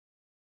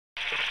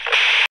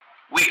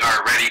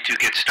are ready to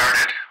get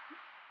started.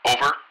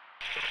 Over.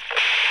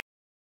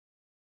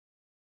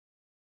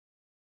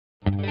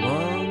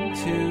 1,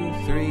 2,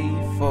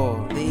 3,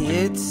 4. The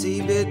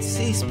itsy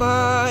bitsy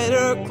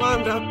spider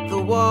climbed up the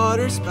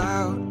water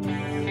spout.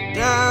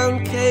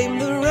 Down came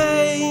the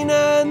rain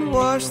and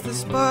washed the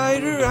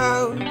spider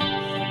out.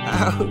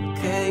 Out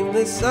came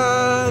the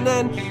sun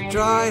and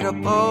dried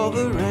up all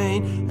the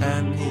rain.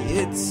 And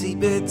the itsy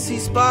bitsy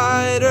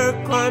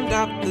spider climbed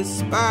up the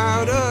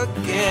spout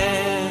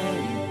again.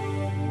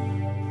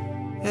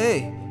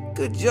 Hey,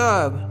 good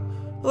job.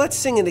 Let's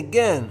sing it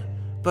again,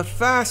 but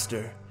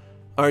faster.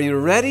 Are you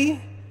ready?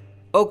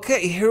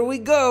 Okay, here we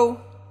go.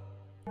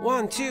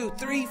 1, 2,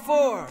 3,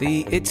 4.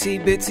 The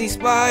itsy bitsy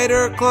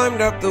spider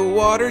climbed up the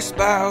water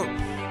spout.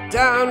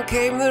 Down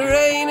came the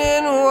rain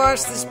and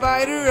washed the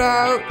spider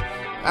out.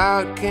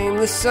 Out came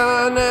the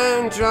sun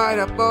and dried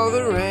up all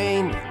the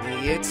rain.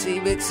 The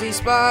itsy bitsy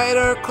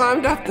spider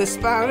climbed up the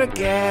spout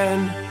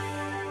again.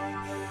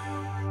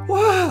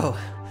 Wow,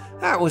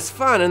 that was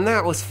fun and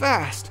that was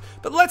fast.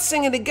 But let's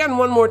sing it again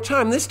one more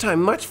time, this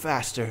time much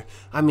faster.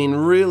 I mean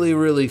really,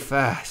 really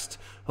fast.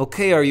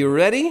 Okay, are you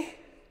ready?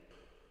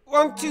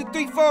 1, 2,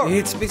 3, 4.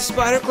 The itsy bitsy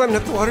spider climbed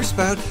up the water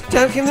spout.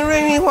 Down came the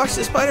rain and he washed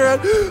the spider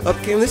out.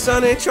 Up came the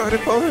sun and dried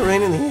up all the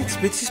rain. And the itsy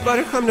bitsy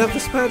spider climbed up the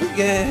spout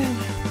again.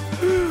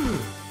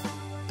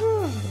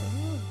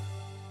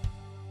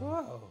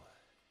 Whoa.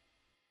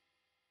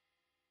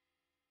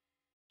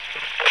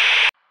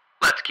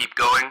 Let's keep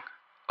going.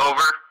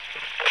 Over.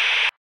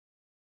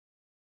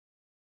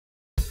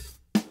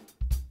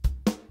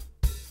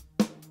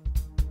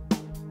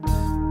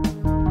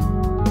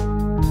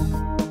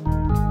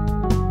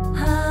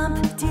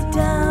 Humpty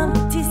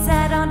Dumpty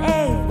sat on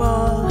a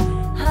wall.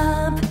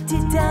 Humpty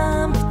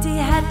Dumpty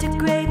had a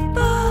great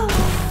ball.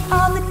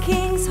 All the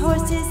king's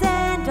horses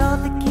and all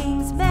the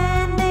king's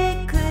men,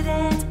 they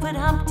couldn't put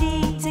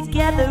Humpty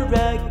together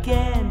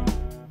again.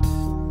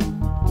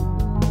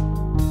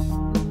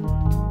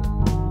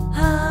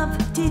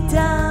 Humpty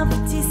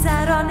Dumpty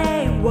sat on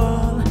a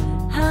wall.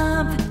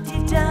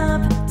 Humpty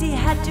Dumpty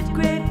had a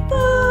great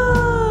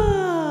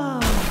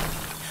ball.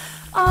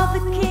 All the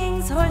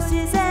king's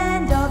horses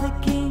and all the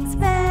king's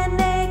men,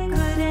 they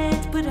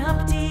couldn't put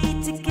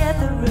Humpty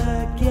together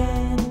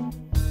again.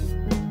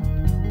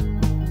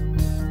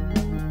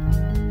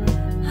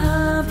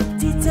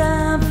 Humpty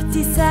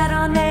Dumpty sat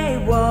on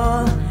a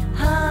wall.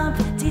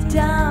 Humpty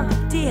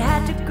Dumpty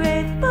had a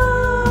great ball.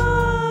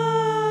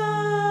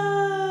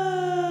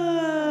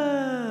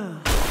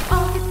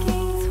 All the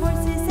king's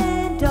horses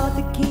and all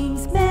the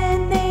king's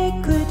men, they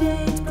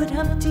couldn't put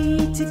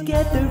Humpty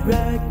together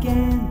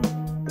again.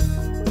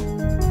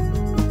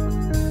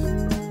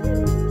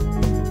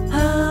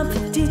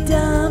 Humpty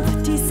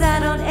Dumpty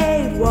sat on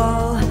a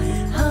wall.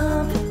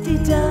 Humpty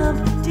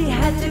Dumpty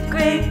had a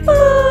great ball.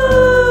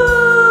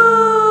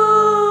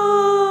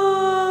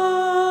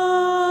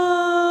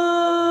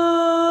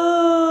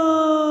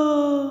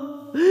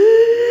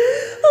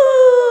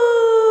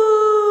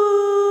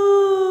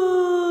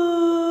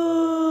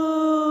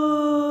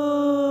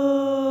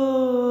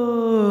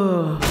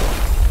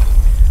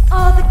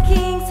 All the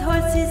king's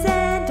horses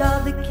and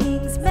all the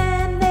king's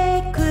men,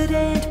 they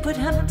couldn't put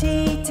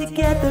Humpty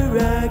together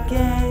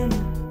again.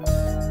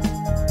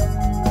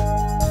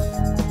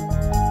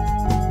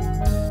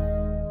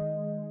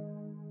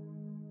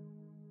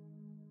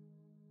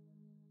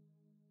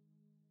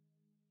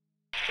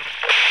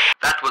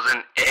 That was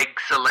an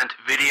excellent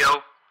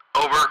video.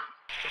 Over.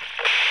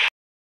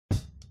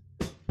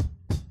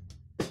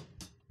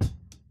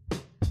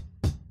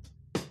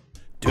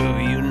 Do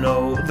you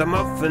know the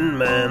Muffin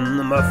Man,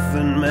 the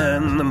Muffin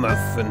Man, the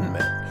Muffin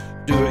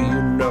Man? Do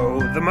you know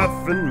the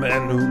Muffin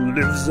Man who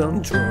lives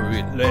on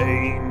Drury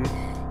Lane?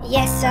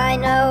 Yes, I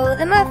know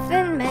the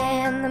Muffin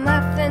Man, the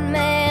Muffin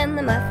Man,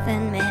 the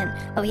Muffin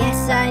Man. Oh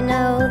yes, I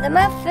know the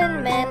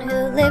Muffin Man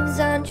who lives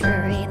on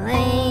Drury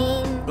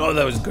Lane. Oh,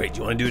 that was great.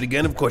 You want to do it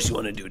again? Of course you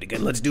want to do it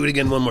again. Let's do it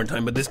again one more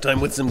time, but this time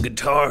with some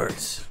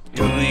guitars.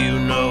 Do you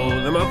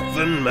know the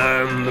Muffin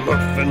Man, the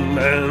Muffin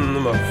Man, the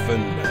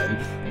Muffin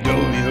Man? Do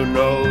you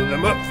know the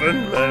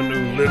Muffin Man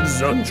who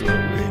lives on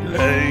Drury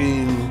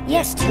Lane?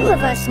 Yes, two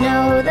of us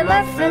know the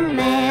Muffin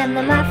Man,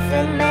 the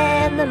Muffin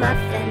Man, the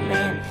Muffin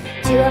Man.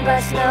 Two of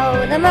us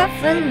know the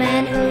Muffin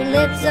Man who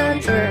lives on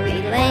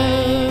Drury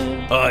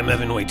Lane. Oh, I'm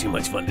having way too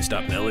much fun to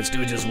stop now. Let's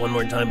do it just one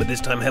more time, but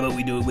this time how about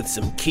we do it with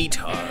some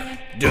guitar?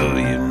 Do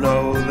you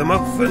know the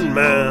Muffin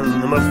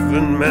Man, the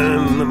Muffin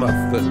Man, the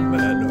Muffin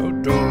Man? Oh,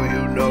 do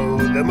you know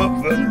the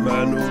Muffin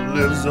Man who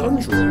lives on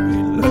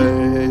Drury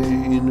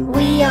Lane?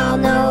 We all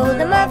know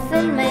the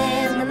Muffin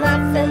Man, the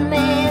Muffin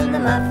Man, the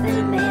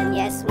Muffin Man.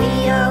 Yes,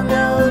 we all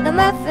know the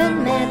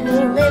Muffin Man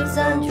who lives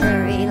on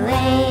Drury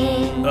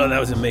Lane. Oh, that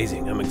was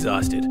amazing. I'm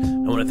exhausted. I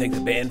want to thank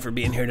the band for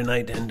being here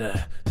tonight, and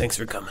thanks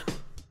for coming.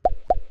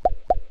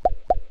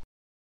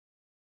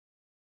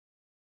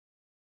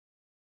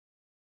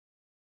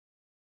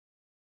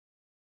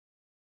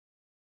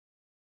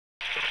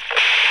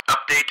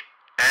 Update.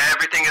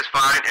 Everything is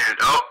fine and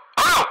oh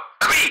no!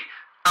 A bee!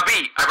 A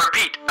bee! I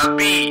repeat, a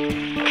bee!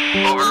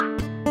 Over.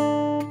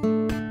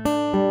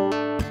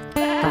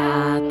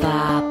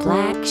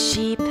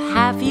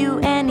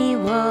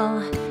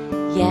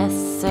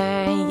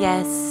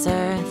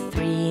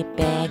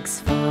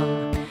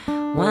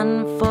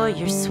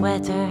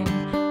 sweater,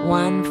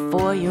 one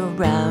for your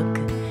rug,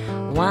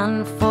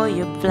 one for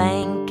your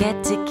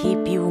blanket to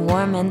keep you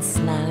warm and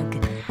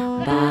snug.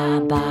 Baa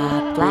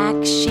Baa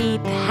Black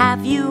Sheep,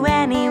 have you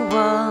any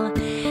wool?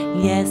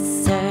 Yes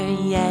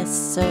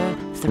sir,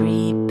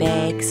 3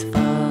 bags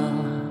full.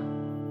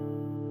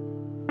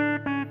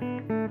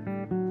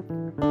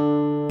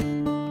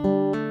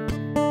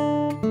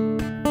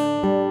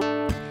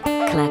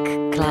 Cluck,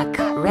 cluck,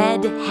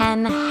 red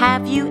hen,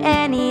 have you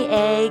any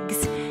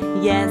eggs?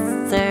 Yes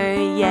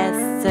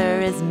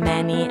sir, as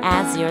many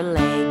as your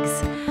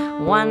legs.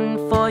 One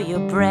for your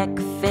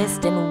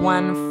breakfast and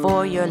one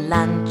for your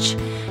lunch.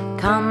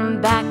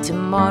 Come back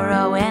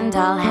tomorrow and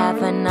I'll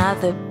have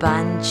another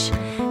bunch.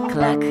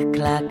 Cluck,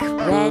 cluck,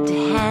 red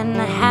hen,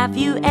 have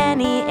you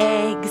any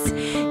eggs?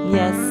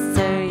 Yes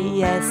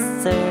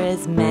sir,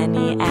 as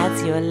many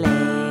as your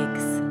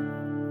legs.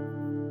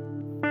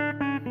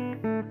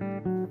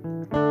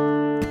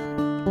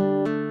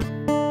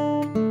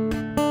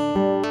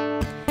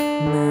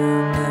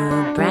 Moo,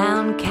 moo,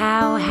 brown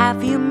cow,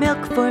 have you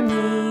milk for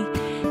me?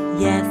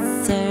 Yes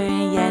sir,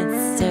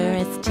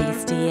 as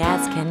tasty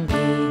as can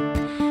be.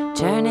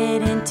 Turn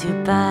it into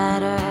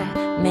butter,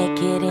 make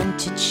it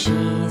into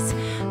cheese,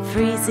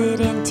 freeze it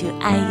into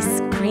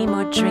ice cream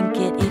or drink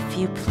it if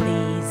you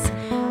please.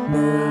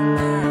 Moo,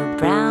 moo,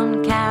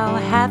 brown cow,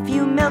 have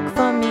you milk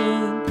for me?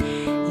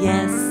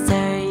 Yes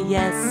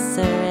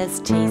sir, as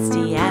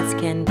tasty as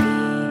can be.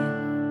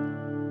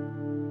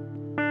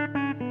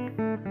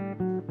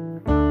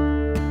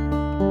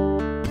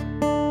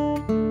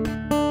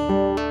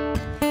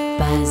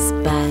 Buzz,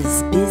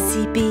 buzz,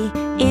 busy bee,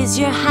 is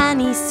your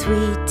honey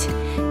sweet?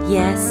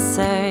 Yes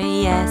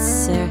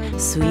sir,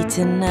 sweet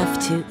enough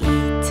to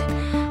eat.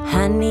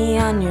 Honey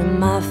on your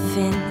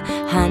muffin,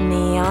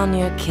 honey on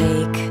your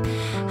cake.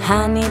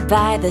 Honey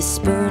by the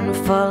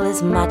spoonful,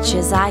 as much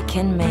as I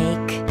can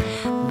make.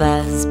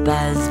 Buzz,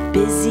 buzz,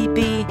 busy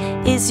bee,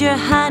 is your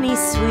honey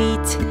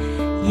sweet?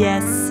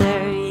 Yes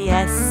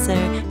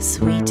sir,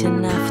 sweet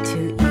enough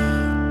to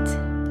eat.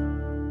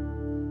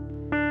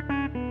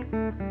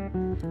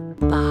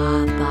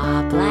 Baa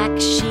Baa Black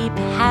Sheep,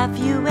 have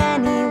you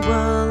any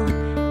wool?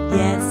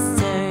 Yes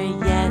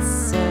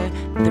sir,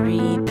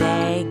 3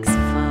 bags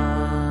full.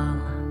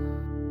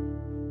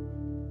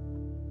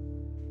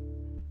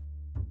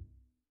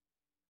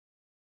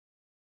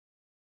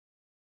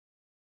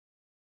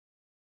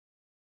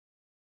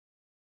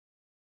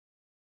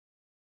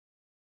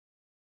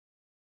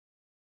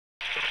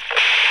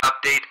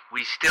 Update,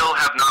 we still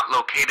have not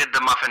located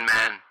the Muffin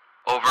Man.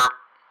 Over.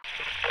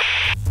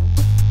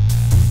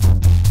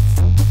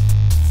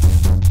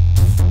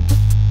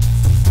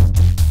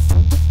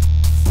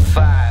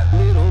 Five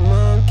little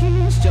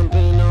monkeys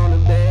jumping on a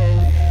bed.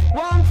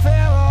 One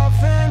fell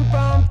off and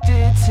bumped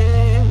its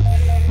head.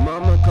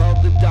 Mama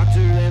called the doctor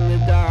and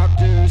the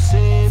doctor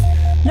said,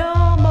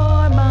 No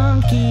more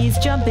monkeys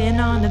jumping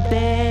on the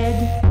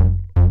bed.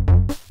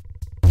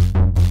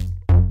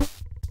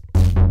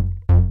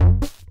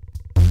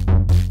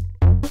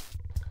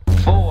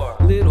 four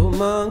little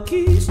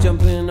monkeys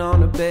jumping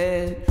on a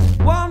bed.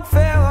 One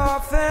fell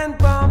off and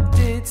bumped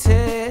its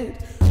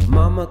head.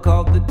 Mama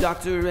called the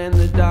doctor and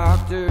the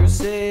doctor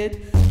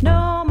said,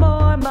 No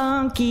more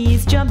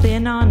monkeys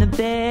jumping on the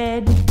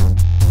bed.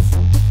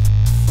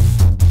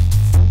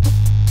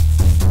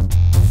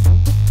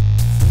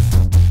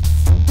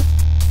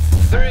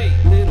 Three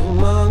little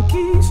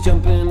monkeys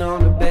jumping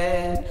on a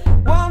bed.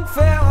 One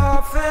fell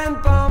off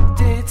and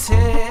bumped its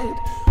head.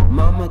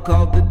 Mama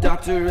called the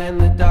doctor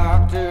and the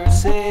doctor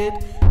said,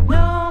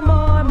 No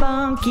more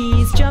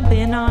monkeys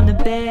jumping on the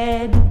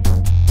bed.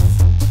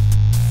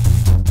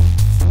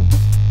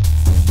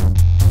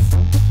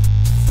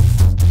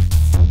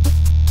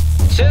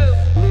 Two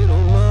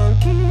little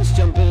monkeys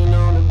jumping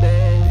on a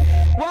bed.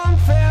 One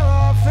fell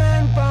off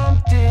and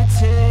bumped its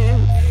head.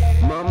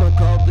 Mama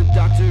called the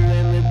doctor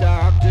and the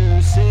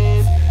doctor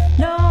said,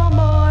 No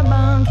more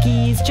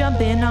monkeys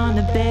jumping on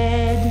the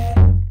bed.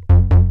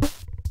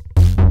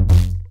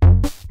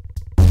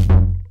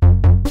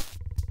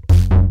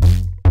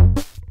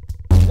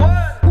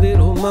 One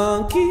little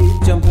monkey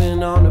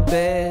jumping on a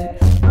bed.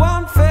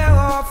 One fell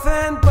off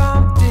and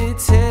bumped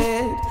its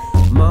head.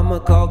 Mama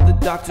called the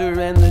doctor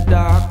and the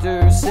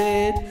doctor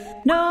said,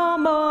 No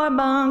more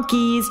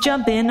monkeys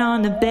jumping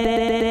on the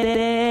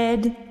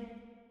bed.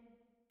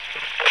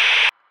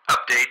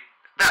 Update,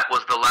 that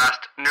was the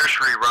last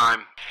nursery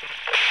rhyme.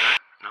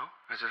 No?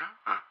 Is it?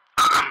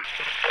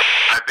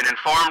 I've been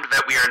informed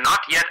that we are not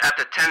yet at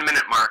the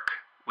 10-minute mark.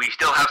 We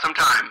still have some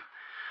time.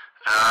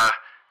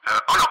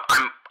 Oh no,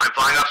 I'm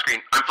flying off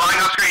screen. I'm flying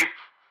off screen.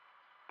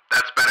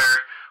 That's better.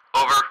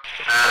 Over.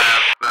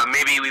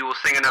 Maybe we will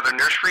sing another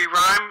nursery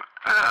rhyme.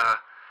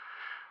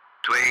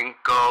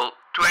 Twinkle,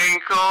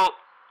 twinkle,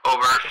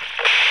 over.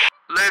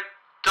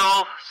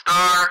 Little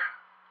star,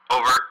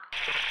 over.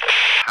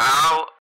 How